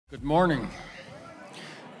Good morning.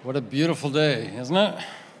 What a beautiful day, isn't it?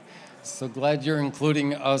 So glad you're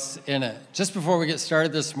including us in it. Just before we get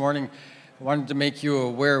started this morning, I wanted to make you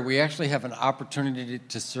aware we actually have an opportunity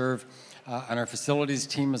to serve on our facilities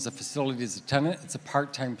team as a facilities attendant. It's a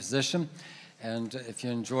part-time position, and if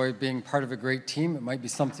you enjoy being part of a great team, it might be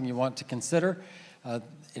something you want to consider.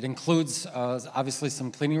 It includes, obviously,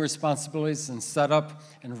 some cleaning responsibilities and setup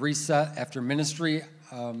and reset after ministry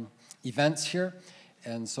events here.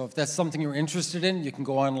 And so if that's something you're interested in, you can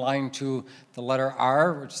go online to the letter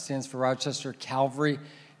R, which stands for Rochester,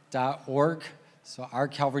 Calvary.org. So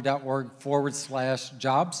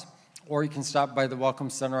rcalvary.org/jobs. Or you can stop by the Welcome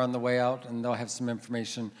Center on the way out, and they'll have some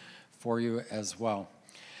information for you as well.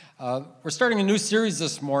 We're starting a new series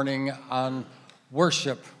this morning on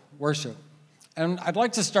worship. And I'd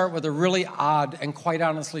like to start with a really odd and quite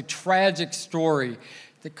honestly tragic story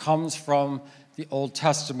that comes from the Old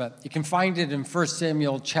Testament. You can find it in 1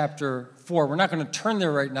 Samuel chapter 4. We're not going to turn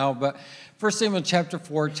there right now, but 1 Samuel chapter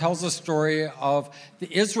 4 tells a story of the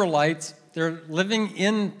Israelites. They're living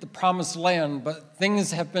in the promised land, but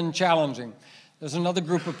things have been challenging. There's another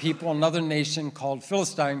group of people, another nation called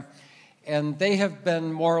Philistine, and they have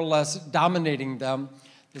been more or less dominating them.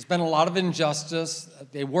 There's been a lot of injustice.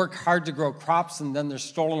 They work hard to grow crops, and then they're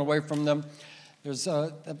stolen away from them.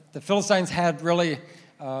 The Philistines had really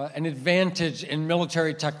an advantage in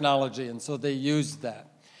military technology, and so they used that.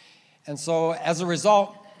 And so as a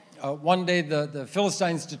result, one day the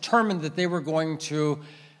Philistines determined that they were going to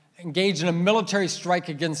engage in a military strike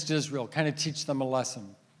against Israel, kind of teach them a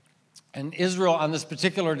lesson. And Israel, on this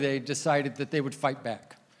particular day, decided that they would fight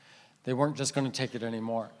back. They weren't just going to take it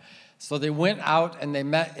anymore. So they went out and they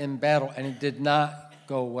met in battle, and it did not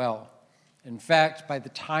go well. In fact, by the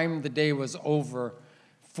time the day was over,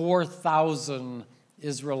 4,000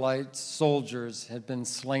 Israelite soldiers had been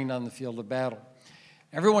slain on the field of battle.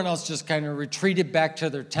 Everyone else just kind of retreated back to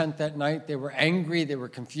their tent that night. They were angry, they were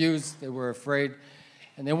confused, they were afraid,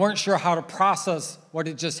 and they weren't sure how to process what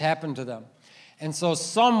had just happened to them. And so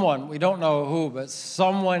someone, we don't know who, but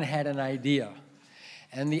someone had an idea.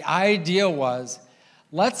 And the idea was,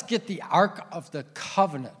 let's get the Ark of the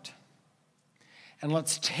Covenant and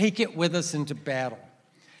let's take it with us into battle.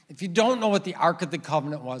 If you don't know what the Ark of the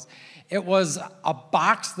Covenant was, it was a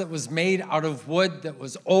box that was made out of wood that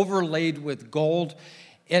was overlaid with gold.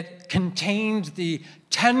 It contained the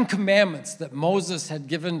 10 commandments that Moses had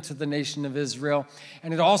given to the nation of Israel,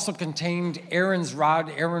 and it also contained Aaron's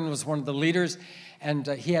rod. Aaron was one of the leaders, and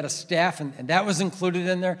he had a staff, and that was included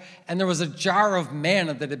in there. And there was a jar of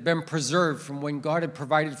manna that had been preserved from when God had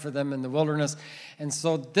provided for them in the wilderness. And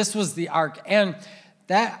so this was the Ark. And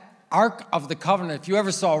that Ark of the Covenant, if you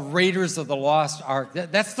ever saw Raiders of the Lost Ark,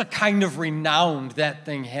 that's the kind of renown that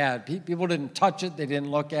thing had. People didn't touch it. They didn't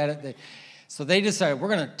look at it. So they decided, we're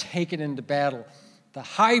going to take it into battle. The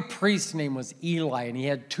high priest's name was Eli, and he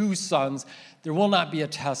had 2 sons. There will not be a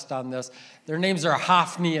test on this. Their names are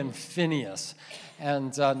Hophni and Phinehas.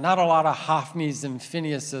 And not a lot of Hophnis and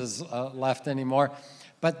Phinehas's left anymore.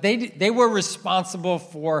 But they were responsible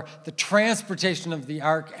for the transportation of the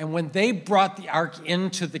ark. And when they brought the ark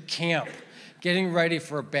into the camp, getting ready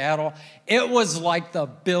for a battle, it was like the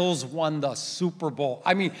Bills won the Super Bowl.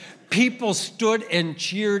 I mean, people stood and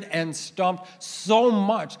cheered and stomped so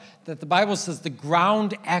much that the Bible says the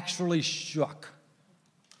ground actually shook.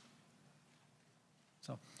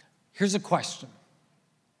 So here's a question.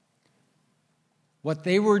 What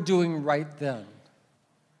they were doing right then,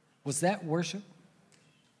 was that worship?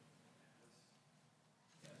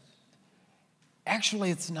 Actually,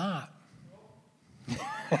 it's not.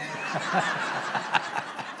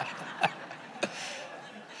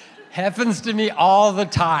 Happens to me all the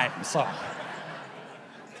time. So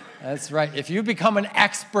that's right. If you become an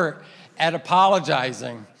expert at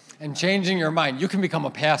apologizing and changing your mind, you can become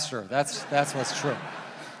a pastor. That's what's true.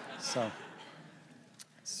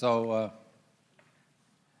 So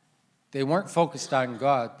they weren't focused on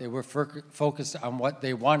God. They were focused on what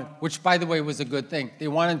they wanted, which, by the way, was a good thing. They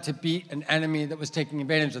wanted to beat an enemy that was taking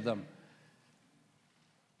advantage of them.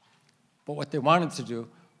 But what they wanted to do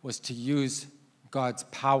was to use God's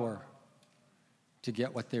power to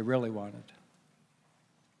get what they really wanted.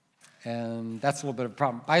 And that's a little bit of a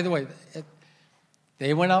problem. By the way,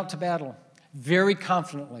 they went out to battle very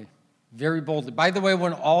confidently, very boldly. By the way,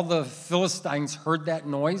 when all the Philistines heard that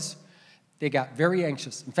noise, they got very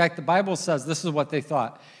anxious. In fact, the Bible says this is what they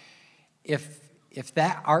thought. If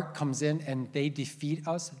that ark comes in and they defeat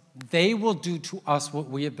us, they will do to us what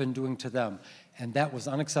we have been doing to them. And that was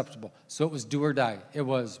unacceptable. So it was do or die. It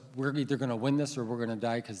was, we're either going to win this or we're going to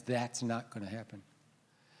die, because that's not going to happen.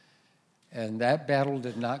 And that battle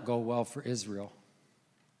did not go well for Israel.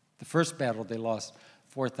 first battle, they lost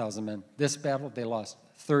 4,000 men. This battle, they lost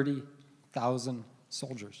 30,000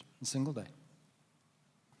 soldiers in a single day.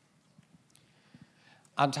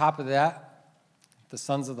 On top of that, the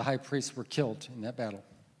sons of the high priest were killed in that battle.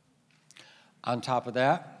 On top of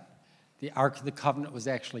that, the Ark of the Covenant was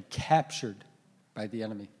actually captured by the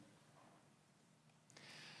enemy.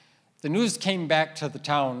 The news came back to the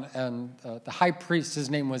town, and the high priest, his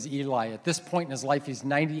name was Eli. At this point in his life, he's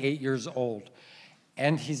 98 years old,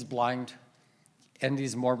 and he's blind, and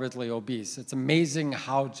he's morbidly obese. It's amazing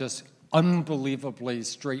how just unbelievably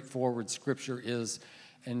straightforward Scripture is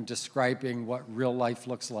in describing what real life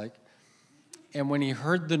looks like. And when he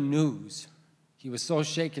heard the news, he was so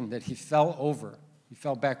shaken that he fell over. He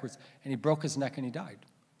fell backwards, and he broke his neck, and he died.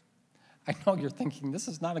 I know you're thinking, this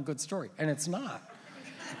is not a good story, and it's not.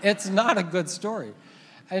 It's not a good story.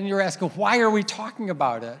 And you're asking, why are we talking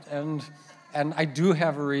about it? And I do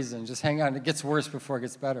have a reason. Just hang on. It gets worse before it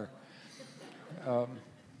gets better.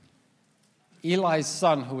 Eli's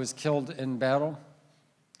son, who was killed in battle,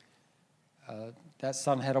 that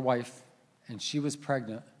son had a wife, and she was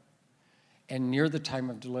pregnant and near the time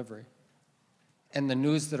of delivery. And the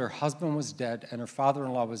news that her husband was dead and her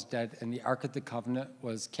father-in-law was dead and the Ark of the Covenant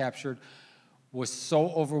was captured was so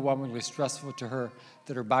overwhelmingly stressful to her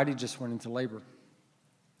that her body just went into labor.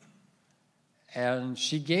 And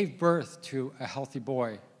she gave birth to a healthy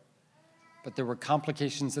boy, but there were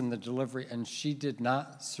complications in the delivery, and she did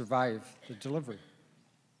not survive the delivery.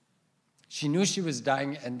 She knew she was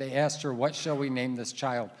dying, and they asked her, what shall we name this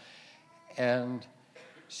child? And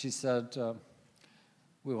she said,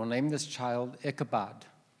 we will name this child Ichabod.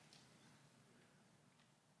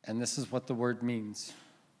 And this is what the word means.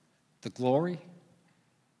 The glory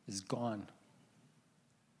is gone.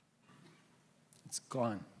 It's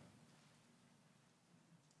gone.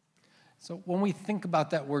 So when we think about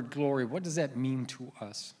that word glory, what does that mean to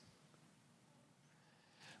us?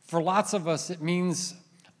 For lots of us, it means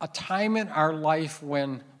a time in our life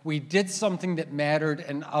when we did something that mattered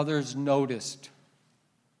and others noticed.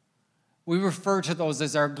 We refer to those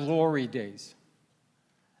as our glory days.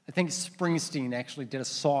 I think Springsteen actually did a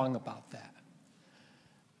song about that.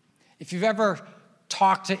 If you've ever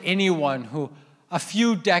talked to anyone who a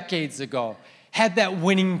few decades ago had that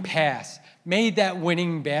winning pass, made that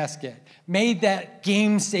winning basket, made that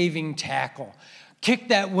game-saving tackle, kicked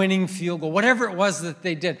that winning field goal, whatever it was that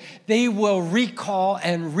they did, they will recall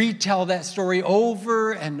and retell that story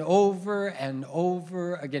over and over and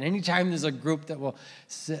over again. Anytime there's a group that will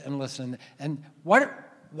sit and listen. And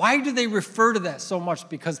why do they refer to that so much?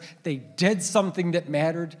 Because they did something that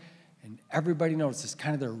mattered, and everybody knows it's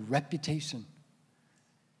kind of their reputation.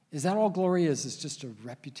 Is that all glory is? It's just a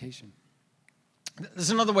reputation. There's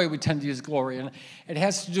another way we tend to use glory, and it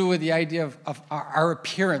has to do with the idea of our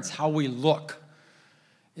appearance, how we look.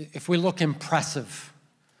 If we look impressive.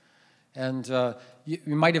 And you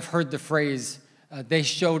might have heard the phrase, they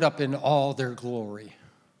showed up in all their glory.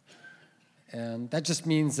 And that just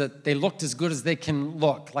means that they looked as good as they can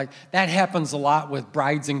look. Like, that happens a lot with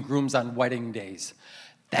brides and grooms on wedding days.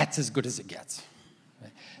 That's as good as it gets.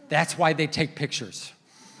 That's why they take pictures.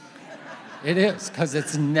 It is, because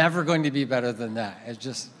it's never going to be better than that. It's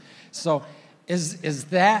just, so is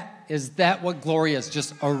that what glory is?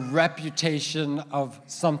 Just a reputation of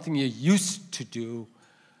something you used to do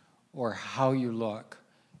or how you look?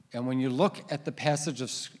 And when you look at the passage of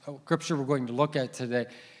Scripture we're going to look at today,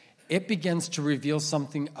 it begins to reveal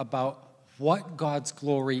something about what God's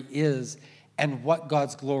glory is and what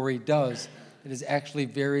God's glory does. It is actually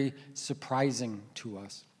very surprising to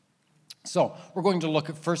us. So we're going to look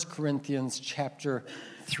at 1 Corinthians chapter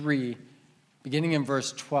 3, beginning in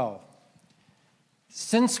verse 12.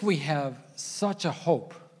 Since we have such a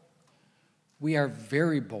hope, we are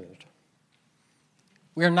very bold.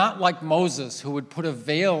 We are not like Moses, who would put a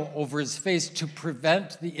veil over his face to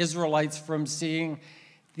prevent the Israelites from seeing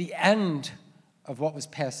the end of what was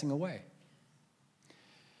passing away.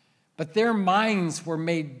 But their minds were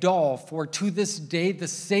made dull, for to this day the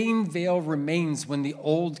same veil remains when the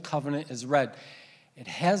old covenant is read. It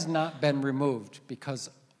has not been removed, because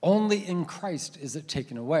only in Christ is it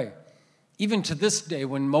taken away. Even to this day,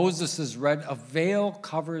 when Moses is read, a veil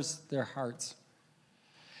covers their hearts.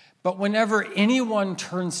 But whenever anyone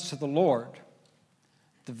turns to the Lord,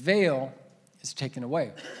 the veil is taken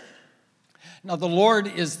away. Now, the Lord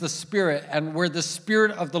is the Spirit, and where the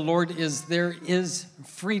Spirit of the Lord is, there is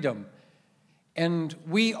freedom. And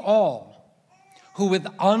we all, who with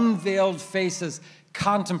unveiled faces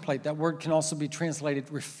contemplate, that word can also be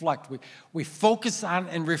translated reflect. We focus on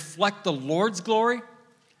and reflect the Lord's glory,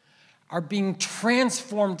 are being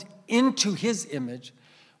transformed into his image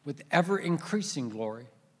with ever-increasing glory,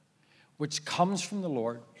 which comes from the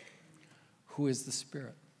Lord, who is the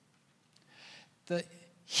Spirit. The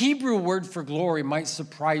Hebrew word for glory might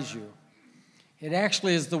surprise you. It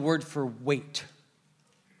actually is the word for weight.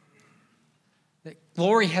 That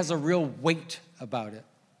glory has a real weight about it.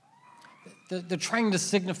 They're trying to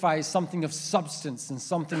signify something of substance and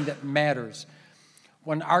something that matters.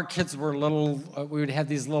 When our kids were little, we would have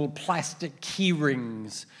these little plastic key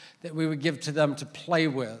rings that we would give to them to play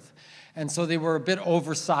with. And so they were a bit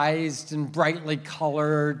oversized and brightly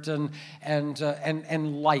colored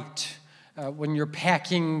and light. When you're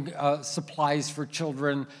packing supplies for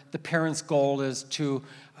children, the parent's goal is to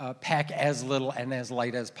pack as little and as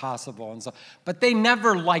light as possible. But they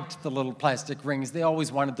never liked the little plastic rings. They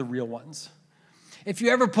always wanted the real ones. If you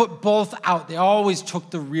ever put both out, they always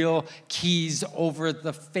took the real keys over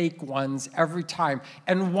the fake ones every time.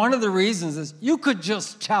 And one of the reasons is you could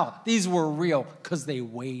just tell these were real because they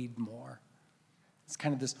weighed more. It's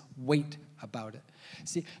kind of this weight about it.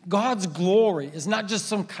 See, God's glory is not just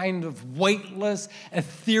some kind of weightless,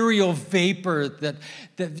 ethereal vapor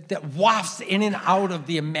that wafts in and out of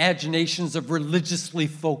the imaginations of religiously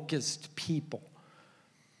focused people.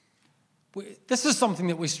 This is something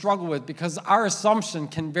that we struggle with because our assumption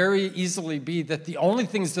can very easily be that the only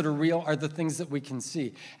things that are real are the things that we can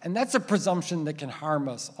see. And that's a presumption that can harm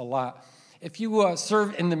us a lot. If you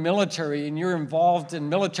serve in the military and you're involved in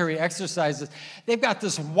military exercises, they've got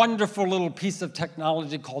this wonderful little piece of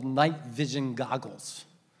technology called night vision goggles.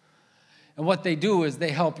 And what they do is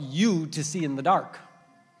they help you to see in the dark.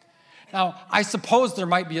 Now, I suppose there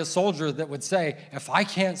might be a soldier that would say, if I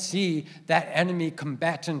can't see that enemy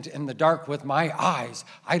combatant in the dark with my eyes,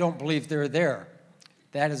 I don't believe they're there.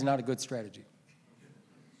 That is not a good strategy.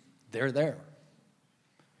 They're there.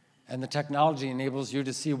 And the technology enables you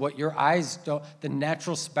to see what your eyes don't, the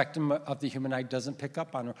natural spectrum of the human eye doesn't pick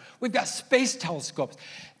up on. We've got space telescopes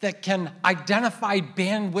that can identify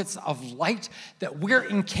bandwidths of light that we're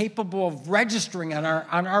incapable of registering on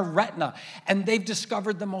our retina. And they've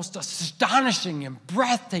discovered the most astonishing and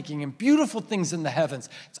breathtaking and beautiful things in the heavens.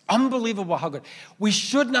 It's unbelievable how good. We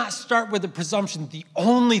should not start with the presumption the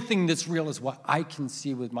only thing that's real is what I can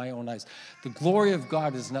see with my own eyes. The glory of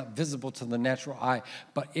God is not visible to the natural eye,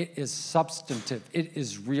 but it is substantive, it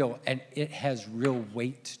is real, and it has real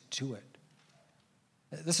weight to it.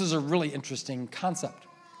 This is a really interesting concept.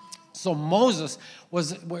 So Moses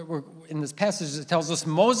was, in this passage it tells us,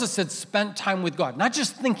 Moses had spent time with God, not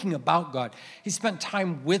just thinking about God, he spent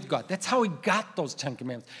time with God. That's how he got those 10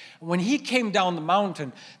 commandments. When he came down the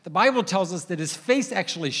mountain, the Bible tells us that his face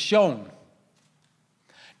actually shone.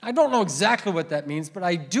 I don't know exactly what that means, but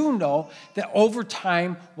I do know that over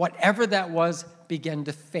time, whatever that was began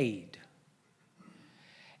to fade.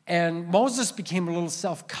 And Moses became a little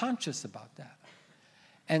self-conscious about that.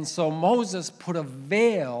 And so Moses put a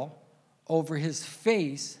veil over his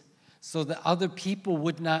face so that other people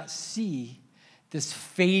would not see this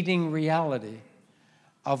fading reality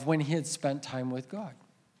of when he had spent time with God.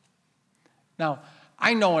 Now,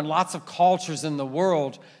 I know in lots of cultures in the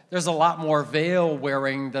world, there's a lot more veil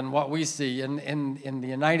wearing than what we see. In the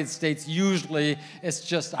United States, usually it's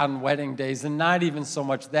just on wedding days, and not even so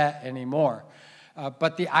much that anymore.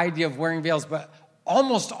 But the idea of wearing veils, but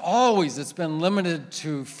almost always it's been limited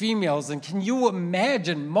to females. And can you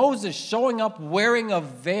imagine Moses showing up wearing a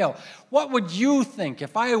veil? What would you think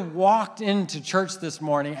if I walked into church this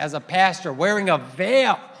morning as a pastor wearing a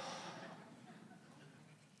veil?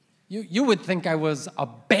 You would think I was a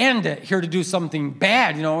bandit here to do something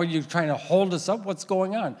bad. You know, are you trying to hold us up? What's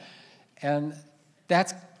going on? And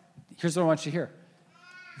here's what I want you to hear.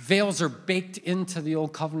 Veils are baked into the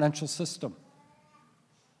old covenantal system.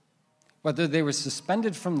 Whether they were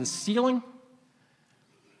suspended from the ceiling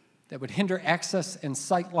that would hinder access and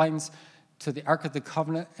sight lines to the Ark of the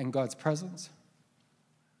Covenant and God's presence,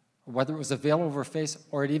 or whether it was a veil over our face,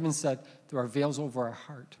 or it even said there are veils over our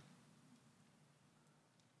heart.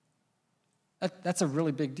 That's a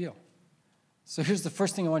really big deal. So here's the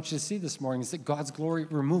first thing I want you to see this morning is that God's glory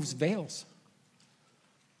removes veils.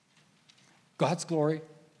 God's glory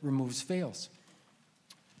removes veils.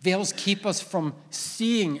 Veils keep us from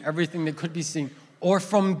seeing everything that could be seen or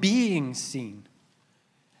from being seen.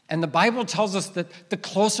 And the Bible tells us that the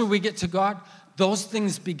closer we get to God, those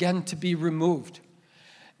things begin to be removed.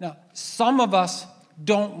 Now, some of us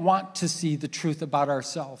don't want to see the truth about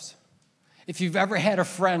ourselves. If you've ever had a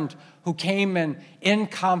friend who came and in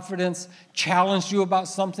confidence challenged you about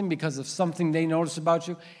something because of something they noticed about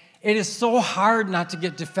you, it is so hard not to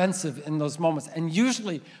get defensive in those moments. And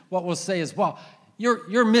usually what we'll say is, well,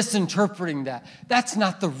 you're misinterpreting that. That's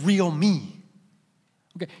not the real me.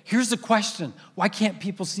 Okay, here's the question. Why can't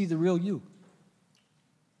people see the real you?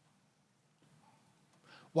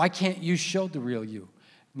 Why can't you show the real you?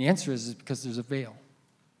 And the answer is because there's a veil.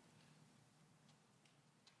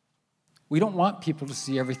 We don't want people to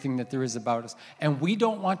see everything that there is about us. And we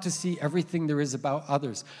don't want to see everything there is about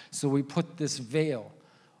others. So we put this veil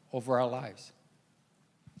over our lives.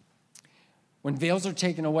 When veils are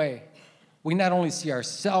taken away, we not only see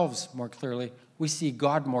ourselves more clearly, we see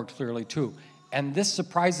God more clearly too. And this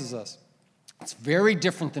surprises us. It's very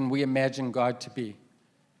different than we imagine God to be.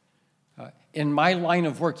 In my line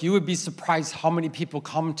of work, you would be surprised how many people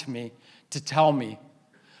come to me to tell me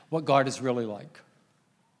what God is really like.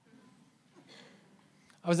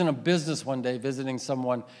 I was in a business one day visiting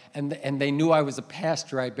someone, and they knew I was a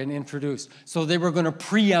pastor. I'd been introduced. So they were going to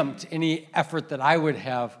preempt any effort that I would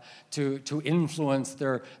have to influence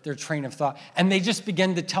their train of thought. And they just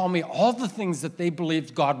began to tell me all the things that they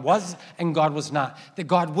believed God was and God was not, that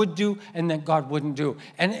God would do and that God wouldn't do.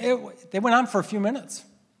 And they went on for a few minutes.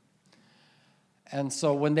 And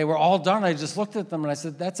so when they were all done, I just looked at them and I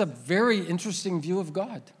said, that's a very interesting view of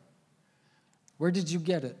God. Where did you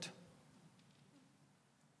get it?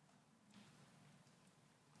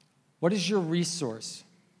 What is your resource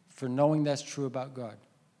for knowing that's true about God?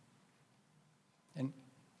 And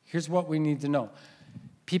here's what we need to know.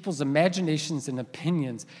 People's imaginations and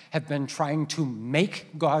opinions have been trying to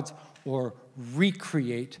make gods or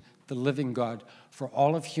recreate the living God for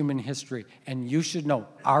all of human history. And you should know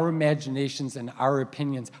our imaginations and our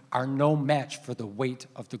opinions are no match for the weight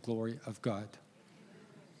of the glory of God.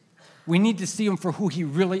 We need to see him for who he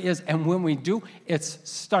really is. And when we do, it's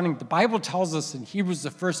stunning. The Bible tells us in Hebrews,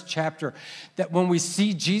 the first chapter, that when we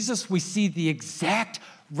see Jesus, we see the exact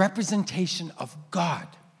representation of God.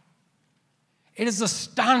 It is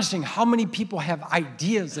astonishing how many people have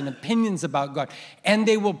ideas and opinions about God, and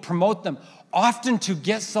they will promote them, often to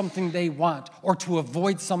get something they want or to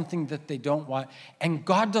avoid something that they don't want. And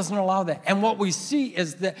God doesn't allow that. And what we see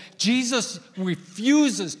is that Jesus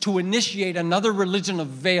refuses to initiate another religion of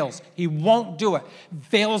veils. He won't do it.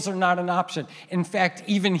 Veils are not an option. In fact,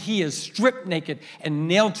 even he is stripped naked and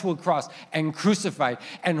nailed to a cross and crucified.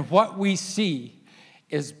 And what we see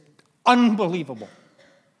is unbelievable.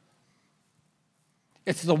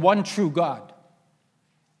 It's the one true God.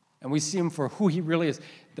 And we see him for who he really is.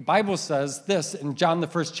 The Bible says this in John, the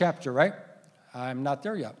first chapter, right? I'm not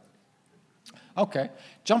there yet. Okay,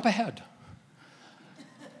 jump ahead.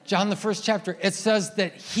 John, the first chapter, it says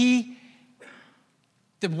that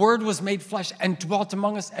the Word was made flesh and dwelt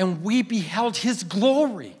among us, and we beheld his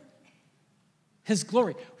glory. His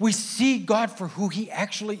glory. We see God for who he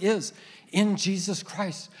actually is in Jesus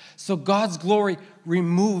Christ. So God's glory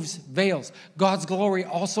removes veils. God's glory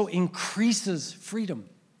also increases freedom.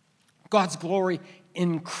 God's glory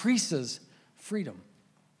increases freedom.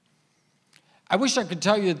 I wish I could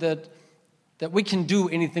tell you that we can do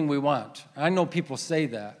anything we want. I know people say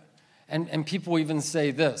that. And people even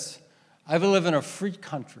say this: I live in a free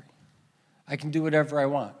country. I can do whatever I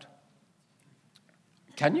want.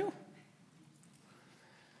 Can you?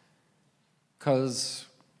 Because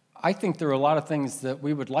I think there are a lot of things that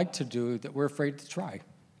we would like to do that we're afraid to try.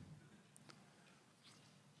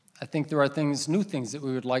 I think there are new things that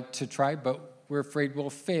we would like to try, but we're afraid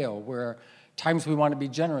we'll fail. There are times we want to be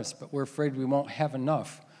generous, but we're afraid we won't have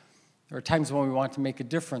enough. There are times when we want to make a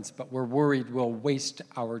difference, but we're worried we'll waste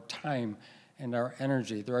our time and our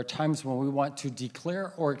energy. There are times when we want to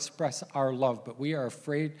declare or express our love, but we are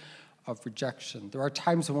afraid of rejection. There are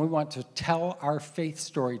times when we want to tell our faith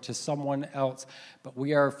story to someone else, but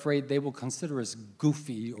we are afraid they will consider us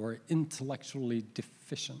goofy or intellectually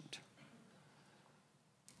deficient.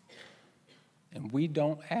 And we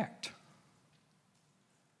don't act.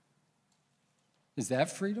 Is that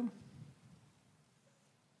freedom?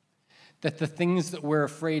 That the things that we're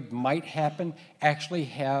afraid might happen actually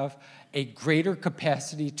have a greater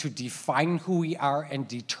capacity to define who we are and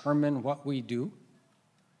determine what we do?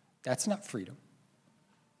 That's not freedom.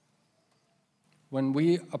 When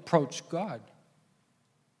we approach God,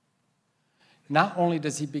 not only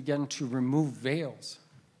does he begin to remove veils,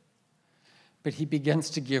 but he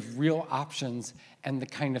begins to give real options and the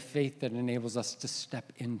kind of faith that enables us to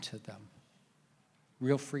step into them.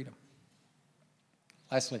 Real freedom.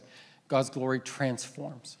 Lastly, God's glory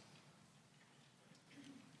transforms.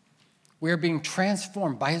 We are being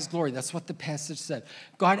transformed by his glory. That's what the passage said.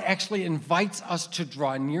 God actually invites us to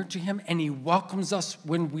draw near to him, and he welcomes us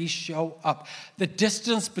when we show up. The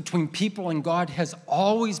distance between people and God has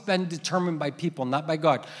always been determined by people, not by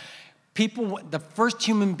God. People, the first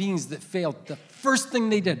human beings that failed, the first thing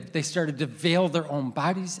they did, they started to veil their own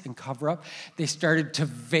bodies and cover up. They started to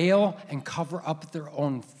veil and cover up their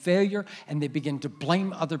own failure, and they began to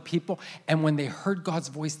blame other people. And when they heard God's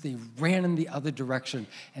voice, they ran in the other direction,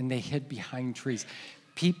 and they hid behind trees.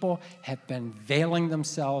 People have been veiling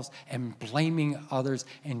themselves and blaming others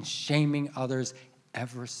and shaming others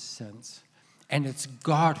ever since. And it's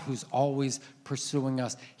God who's always pursuing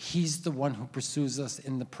us. He's the one who pursues us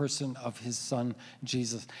in the person of his son,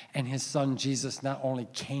 Jesus. And his son, Jesus, not only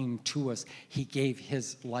came to us, he gave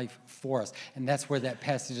his life for us. And that's where that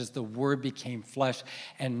passage is, the word became flesh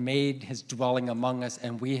and made his dwelling among us.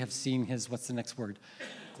 And we have seen his, what's the next word?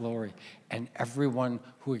 Glory. And everyone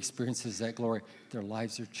who experiences that glory, their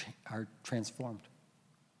lives are transformed.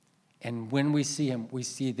 And when we see him, we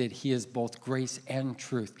see that he is both grace and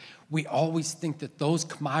truth. We always think that those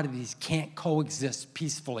commodities can't coexist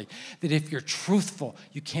peacefully, that if you're truthful,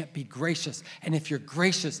 you can't be gracious. And if you're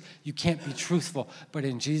gracious, you can't be truthful. But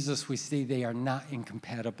in Jesus, we see they are not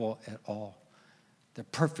incompatible at all. They're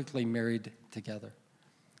perfectly married together.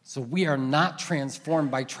 So we are not transformed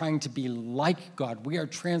by trying to be like God. We are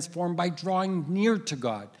transformed by drawing near to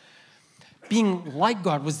God. Being like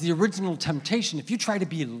God was the original temptation. If you try to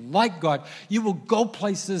be like God, you will go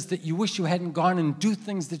places that you wish you hadn't gone and do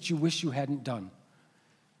things that you wish you hadn't done.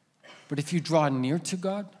 But if you draw near to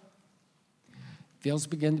God, veils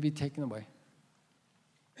begin to be taken away.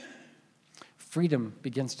 Freedom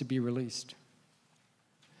begins to be released.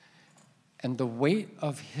 And the weight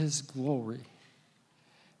of his glory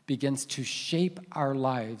begins to shape our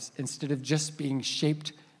lives instead of just being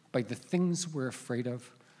shaped by the things we're afraid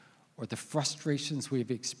of, or the frustrations we've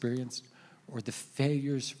experienced, or the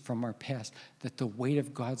failures from our past, that the weight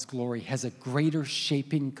of God's glory has a greater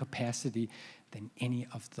shaping capacity than any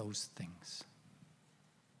of those things.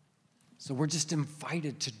 So we're just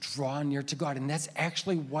invited to draw near to God, and that's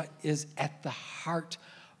actually what is at the heart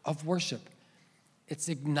of worship. It's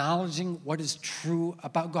acknowledging what is true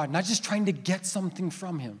about God, not just trying to get something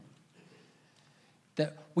from him.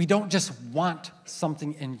 That we don't just want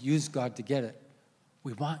something and use God to get it.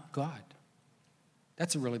 We want God.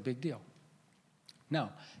 That's a really big deal.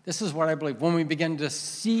 Now, this is what I believe. When we begin to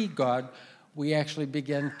see God, we actually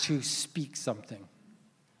begin to speak something.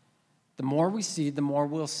 The more we see, the more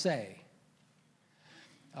we'll say.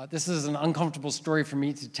 This is an uncomfortable story for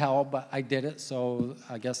me to tell, but I did it, so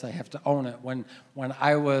I guess I have to own it. When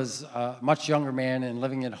I was a much younger man and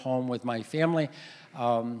living at home with my family,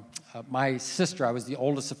 my sister, I was the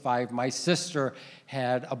oldest of 5, my sister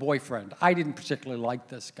had a boyfriend. I didn't particularly like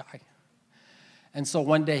this guy. And so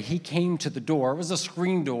one day he came to the door. It was a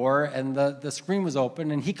screen door, and the screen was open,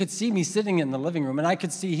 and he could see me sitting in the living room, and I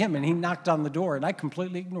could see him, and he knocked on the door, and I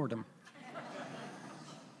completely ignored him.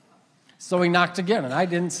 So he knocked again, and I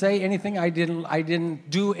didn't say anything. I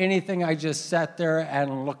didn't do anything. I just sat there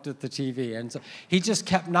and looked at the TV. And so he just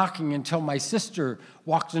kept knocking until my sister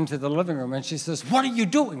walked into the living room, and she says, "What are you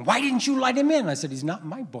doing? Why didn't you let him in?" I said, "He's not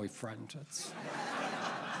my boyfriend."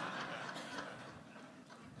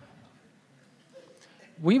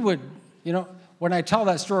 We would, when I tell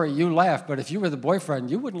that story, you laugh, but if you were the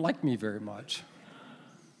boyfriend, you wouldn't like me very much.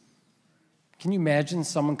 Can you imagine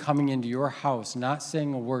someone coming into your house, not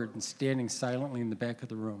saying a word, and standing silently in the back of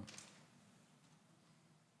the room?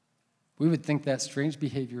 We would think that strange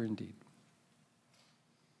behavior indeed.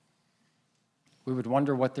 We would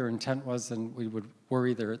wonder what their intent was, and we would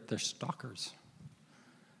worry they're stalkers.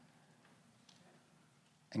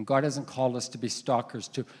 And God hasn't called us to be stalkers,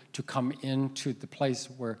 to come into the place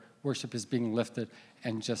where worship is being lifted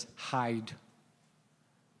and just hide.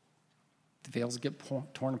 The veils get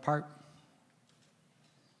torn apart.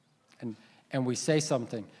 And we say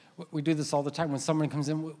something. We do this all the time. When someone comes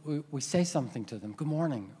in, we say something to them. "Good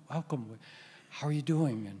morning, welcome, how are you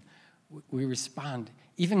doing?" And we respond.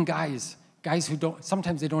 Even guys who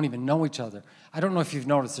sometimes they don't even know each other. I don't know if you've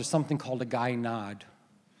noticed, there's something called a guy nod.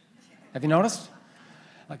 Have you noticed?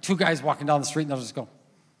 Like 2 guys walking down the street and they'll just go.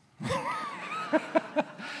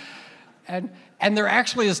 And there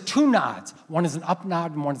actually is 2 nods. One is an up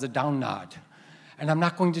nod and one is a down nod. And I'm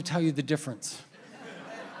not going to tell you the difference.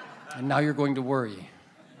 And now you're going to worry.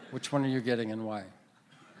 Which one are you getting and why?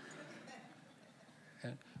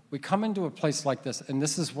 And we come into a place like this, and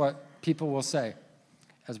this is what people will say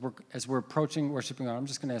as we're approaching worshiping God. I'm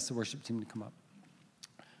just going to ask the worship team to come up.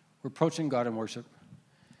 We're approaching God in worship.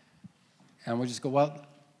 And we just go, "Well,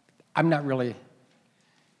 I'm not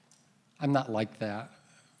like that.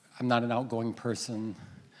 I'm not an outgoing person.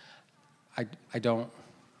 I don't,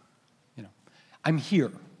 I'm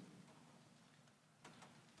here.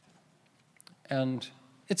 And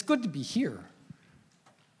it's good to be here.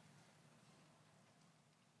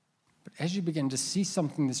 But as you begin to see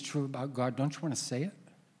something that's true about God, don't you want to say it?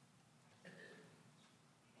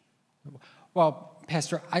 Well,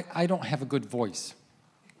 Pastor, I don't have a good voice.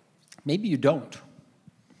 Maybe you don't.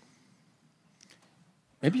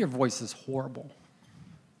 Maybe your voice is horrible.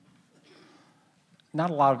 Not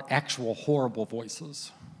a lot of actual horrible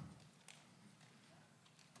voices.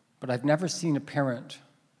 But I've never seen a parent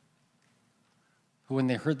who, when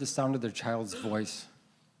they heard the sound of their child's voice,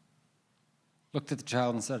 looked at the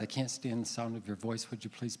child and said, I can't stand the sound of your voice. Would you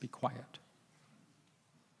please be quiet?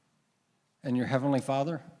 And your Heavenly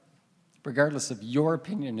Father, regardless of your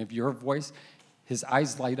opinion of your voice, his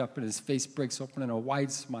eyes light up and his face breaks open in a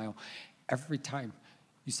wide smile every time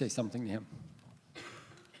you say something to him.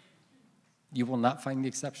 You will not find the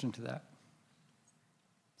exception to that.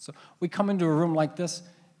 So we come into a room like this,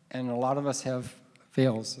 and a lot of us have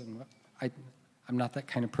veils. And I'm not that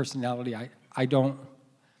kind of personality. I don't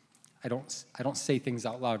say things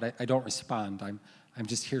out loud. I don't respond. I'm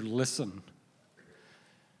just here to listen.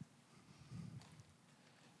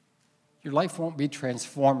 Your life won't be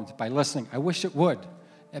transformed by listening. I wish it would.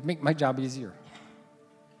 That'd make my job easier.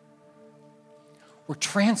 We're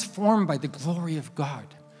transformed by the glory of God.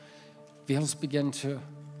 Veils begin to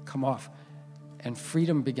come off, and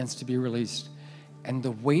freedom begins to be released. And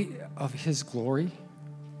the weight of his glory,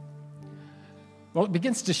 well, it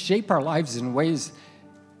begins to shape our lives in ways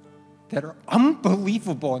that are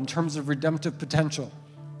unbelievable in terms of redemptive potential.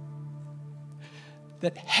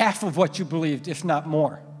 That half of what you believed, if not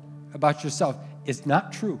more, about yourself is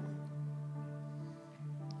not true.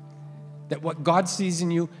 That what God sees in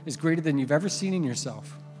you is greater than you've ever seen in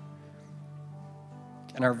yourself.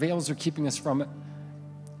 And our veils are keeping us from it.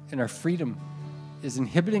 And our freedom is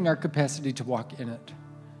inhibiting our capacity to walk in it.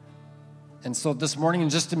 And so this morning, in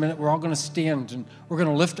just a minute, we're all going to stand and we're going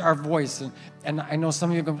to lift our voice. And I know some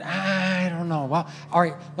of you are going, I don't know. Well, all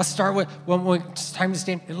right, let's start with when it's time to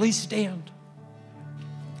stand. At least stand.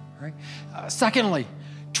 All right. Secondly,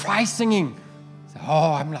 try singing.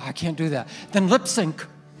 Oh, I can't do that. Then lip sync.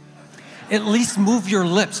 At least move your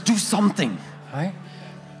lips. Do something. Right?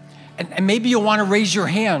 And maybe you'll want to raise your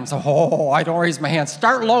hands. Oh, I don't raise my hands.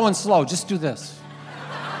 Start low and slow. Just do this.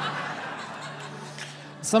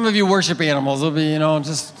 Some of you worship animals. Will be,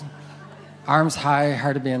 just arms high,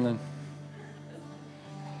 heart abandoned.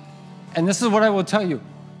 And this is what I will tell you.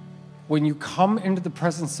 When you come into the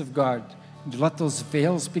presence of God, you let those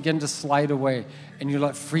veils begin to slide away, and you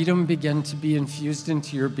let freedom begin to be infused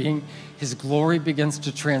into your being, his glory begins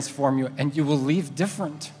to transform you, and you will leave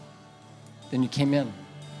different than you came in.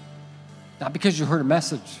 Not because you heard a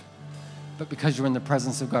message, but because you're in the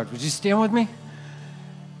presence of God. Would you stand with me?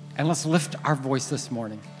 And let's lift our voice this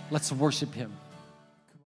morning. Let's worship him.